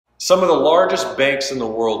Some of the largest banks in the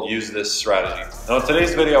world use this strategy. And on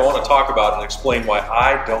today's video, I want to talk about it and explain why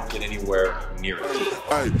I don't get anywhere near it.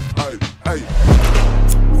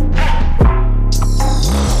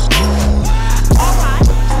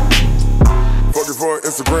 For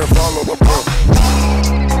Instagram, follow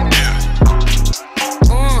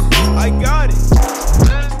I got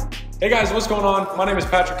it. Hey guys, what's going on? My name is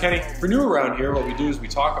Patrick Kenney. If you're new around here, what we do is we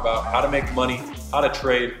talk about how to make money, how to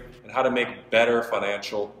trade, and how to make better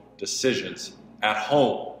financial decisions at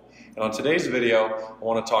home. And on today's video, I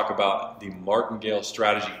want to talk about the Martingale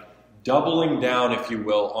strategy, doubling down, if you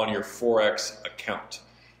will, on your Forex account.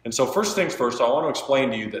 And so first things first, I want to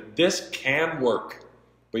explain to you that this can work,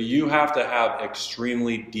 but you have to have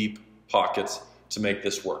extremely deep pockets to make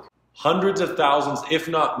this work. Hundreds of thousands, if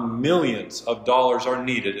not millions of dollars are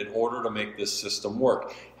needed in order to make this system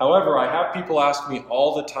work. However, I have people ask me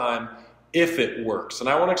all the time if it works. And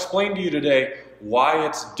I want to explain to you today why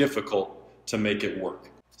it's difficult to make it work.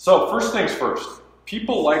 So first things first,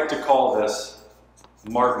 people like to call this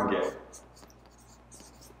Martingale.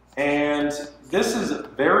 And this is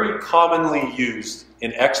very commonly used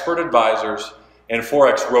in expert advisors and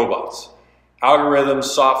Forex robots, algorithms,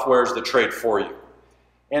 softwares that trade for you.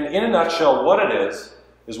 And in a nutshell, what it is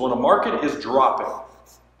when a market is dropping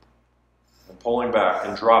and pulling back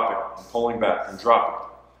and dropping and pulling back and dropping,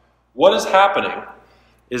 what is happening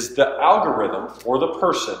is the algorithm or the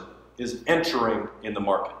person is entering in the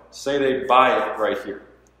market. Say they buy it right here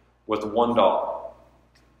with $1.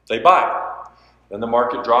 They buy it. Then the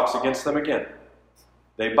market drops against them again.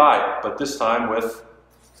 They buy it, but this time with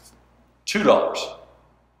 $2.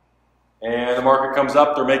 And the market comes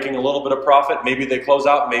up, they're making a little bit of profit, maybe they close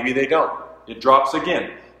out, maybe they don't. It drops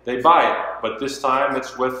again. They buy it, but this time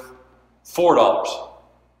it's with $4.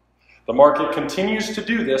 The market continues to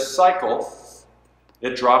do this cycle.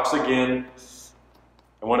 It drops again,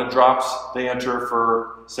 and when it drops, they enter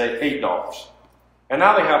for, say, $8. And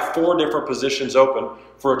now they have 4 different positions open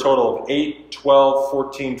for a total of $8, $12,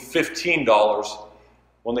 $14, $15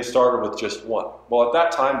 when they started with just 1. Well, at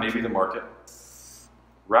that time, maybe the market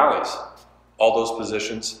rallies. All those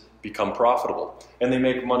positions become profitable, and they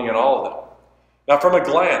make money on all of them. Now, from a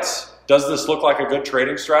glance, does this look like a good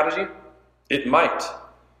trading strategy? It might.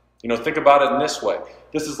 You know, think about it in this way.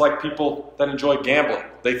 This is like people that enjoy gambling.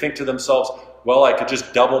 They think to themselves, well, I could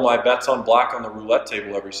just double my bets on black on the roulette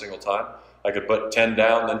table every single time. I could put 10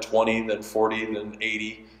 down, then 20, then 40, then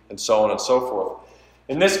 80, and so on and so forth.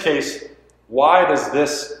 In this case, why does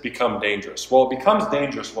this become dangerous? Well, it becomes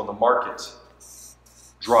dangerous when the market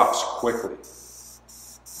drops quickly.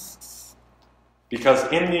 Because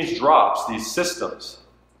in these drops, these systems,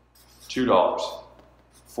 $2,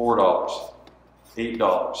 $4,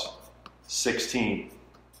 $8, 16,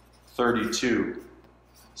 32,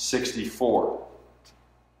 64.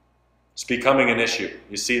 It's becoming an issue.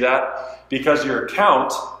 You see that? Because your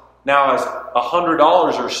account now has $100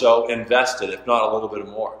 or so invested, if not a little bit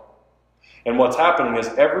more. And what's happening is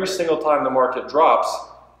every single time the market drops,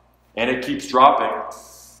 and it keeps dropping,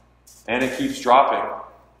 and it keeps dropping,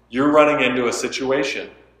 you're running into a situation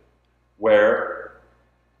where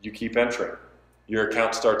you keep entering. Your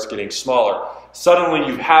account starts getting smaller. Suddenly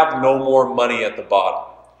you have no more money at the bottom.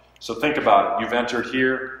 So think about it. You've entered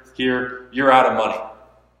here, here, you're out of money.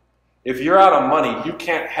 If you're out of money, you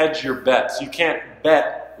can't hedge your bets. You can't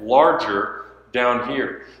bet larger down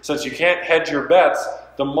here. Since you can't hedge your bets,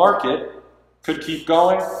 the market could keep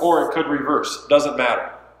going or it could reverse. Doesn't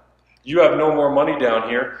matter. You have no more money down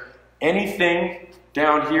here. Anything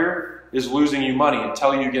down here is losing you money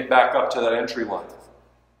until you get back up to that entry line.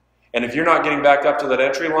 And if you're not getting back up to that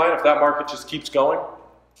entry line, if that market just keeps going,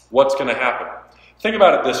 what's going to happen? Think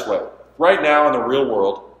about it this way. Right now in the real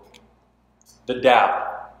world, the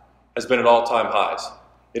Dow has been at all-time highs.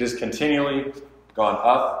 It has continually gone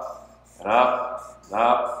up and up and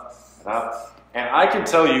up and up. And I can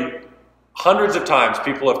tell you, hundreds of times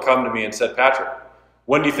people have come to me and said, Patrick,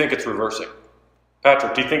 when do you think it's reversing?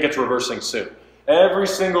 Patrick, do you think it's reversing soon? Every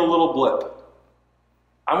single little blip.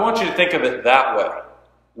 I want you to think of it that way.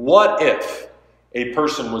 What if a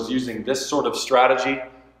person was using this sort of strategy,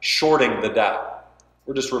 shorting the Dow?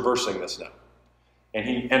 We're just reversing this now. And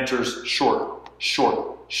he enters short,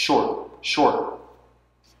 short, short, short.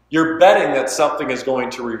 You're betting that something is going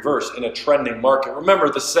to reverse in a trending market. Remember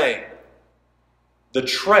the saying, the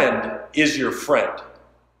trend is your friend.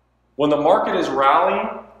 When the market is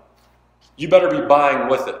rallying, you better be buying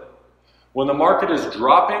with it. When the market is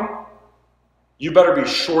dropping, you better be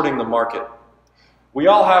shorting the market. We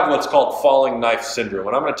all have what's called falling knife syndrome,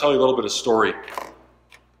 and I'm going to tell you a little bit of story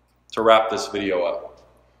to wrap this video up.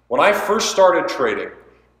 When I first started trading,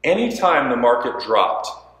 anytime the market dropped,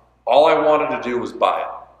 All I wanted to do was buy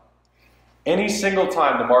it. Any single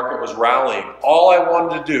time the market was rallying, all I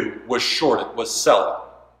wanted to do was short it, was sell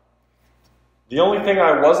it. The only thing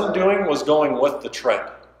I wasn't doing was going with the trend.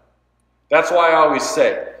 That's why I always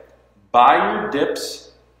say, buy your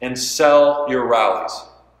dips and sell your rallies.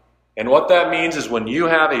 And what that means is when you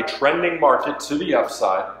have a trending market to the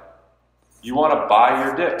upside, you want to buy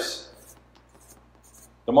your dips.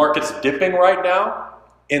 The market's dipping right now,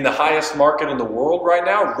 in the highest market in the world right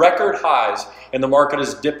now, record highs, and the market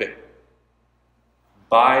is dipping.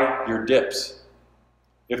 Buy your dips.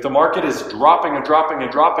 If the market is dropping and dropping and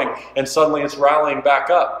dropping, and suddenly it's rallying back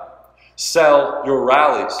up, sell your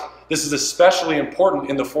rallies. This is especially important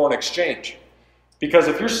in the foreign exchange. Because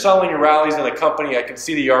if you're selling your rallies in a company, I can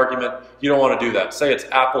see the argument, you don't want to do that. Say it's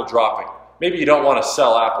Apple dropping. Maybe you don't want to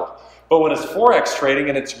sell Apple. But when it's Forex trading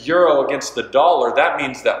and it's euro against the dollar, that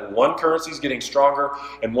means that one currency is getting stronger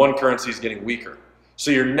and one currency is getting weaker.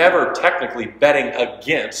 So you're never technically betting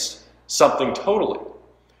against something totally.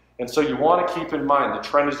 And so you want to keep in mind the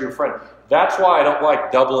trend is your friend. That's why I don't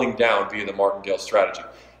like doubling down via the Martingale strategy.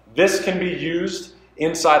 This can be used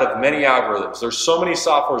inside of many algorithms. There's so many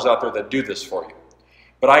softwares out there that do this for you.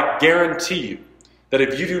 But I guarantee you that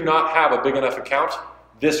if you do not have a big enough account,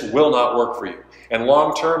 this will not work for you. And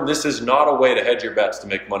long term, this is not a way to hedge your bets to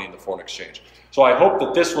make money in the foreign exchange. So I hope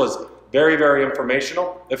that this was very, very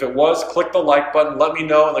informational. If it was, click the like button. Let me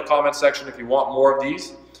know in the comment section if you want more of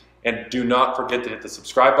these. And do not forget to hit the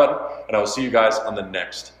subscribe button. And I will see you guys on the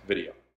next video.